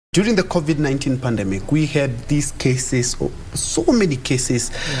During the Covid-19 pandemic, we had these cases, so many cases,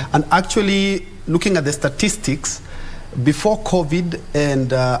 and actually looking at the statistics, before COVID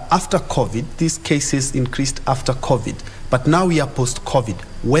and after COVID, these cases increased after COVID. But now we are post-COVID.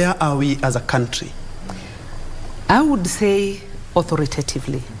 Where are we as a country? I would say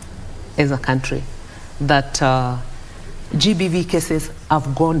authoritatively as a country that GBV cases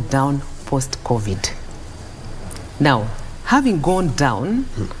have gone down post-COVID. Now, having gone down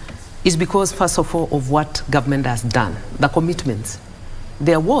is because, first of all, of what government has done, the commitments.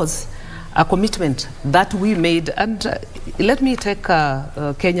 There was a commitment that we made, and let me take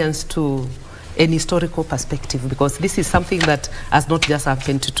Kenyans to an historical perspective, because this is something that has not just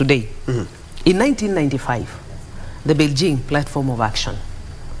happened today. In 1995, the Beijing Platform of Action,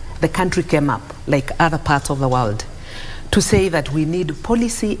 the country came up, like other parts of the world, to say that we need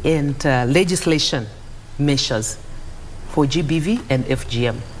policy and legislation measures for GBV and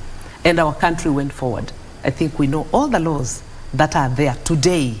FGM. And our country went forward. I think we know all the laws that are there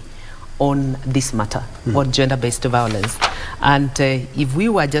today on this matter, on gender-based violence. And if we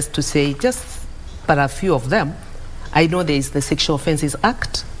were just to say, just but a few of them, I know there is the Sexual Offences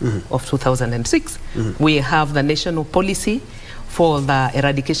Act of 2006. We have the National Policy for the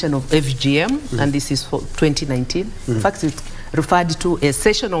Eradication of FGM, and this is for 2019. In fact, it's referred to as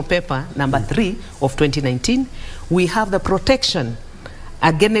Sessional Paper number 3 of 2019. We have the Protection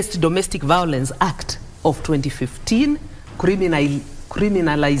Against Domestic Violence Act of 2015,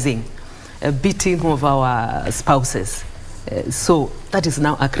 criminalizing beating of our spouses. So that is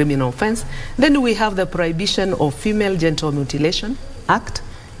now a criminal offense. Then we have the Prohibition of Female Genital Mutilation Act.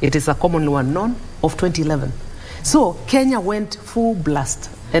 It is a commonly one known, of 2011. So Kenya went full blast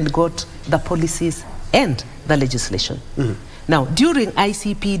and got the policies and the legislation. Now, during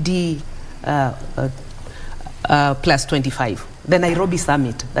ICPD plus 25, the Nairobi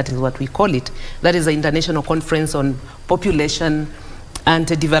Summit, that is what we call it, that is the International Conference on Population and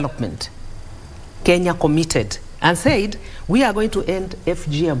Development, Kenya committed and said, we are going to end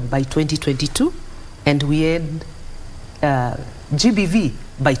FGM by 2022 and we end GBV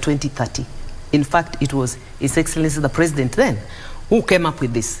by 2030. In fact, it was His Excellency the President then who came up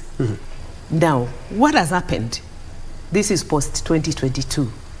with this. Now, what has happened? This is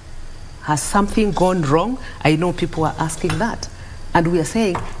post-2022. Has something gone wrong? I know people are asking that. And we are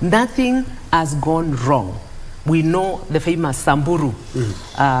saying nothing has gone wrong. We know the famous Samburu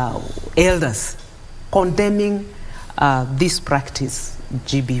elders condemning this practice,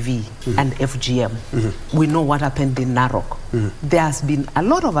 GBV and FGM. We know what happened in Narok. There has been a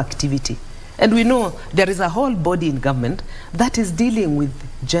lot of activity. And we know there is a whole body in government that is dealing with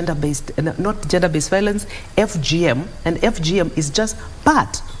gender-based, not gender-based violence, FGM. And FGM is just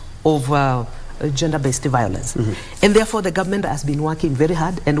part of gender-based violence. And therefore, the government has been working very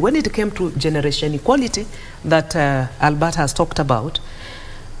hard. And when it came to generation equality that Albert has talked about,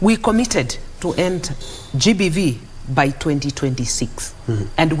 we committed to end GBV by 2026.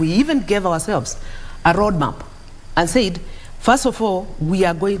 And we even gave ourselves a roadmap and said, first of all, we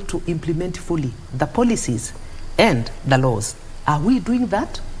are going to implement fully the policies and the laws. Are we doing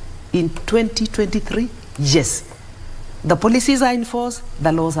that in 2023? Yes. The policies are in force,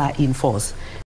 the laws are in force.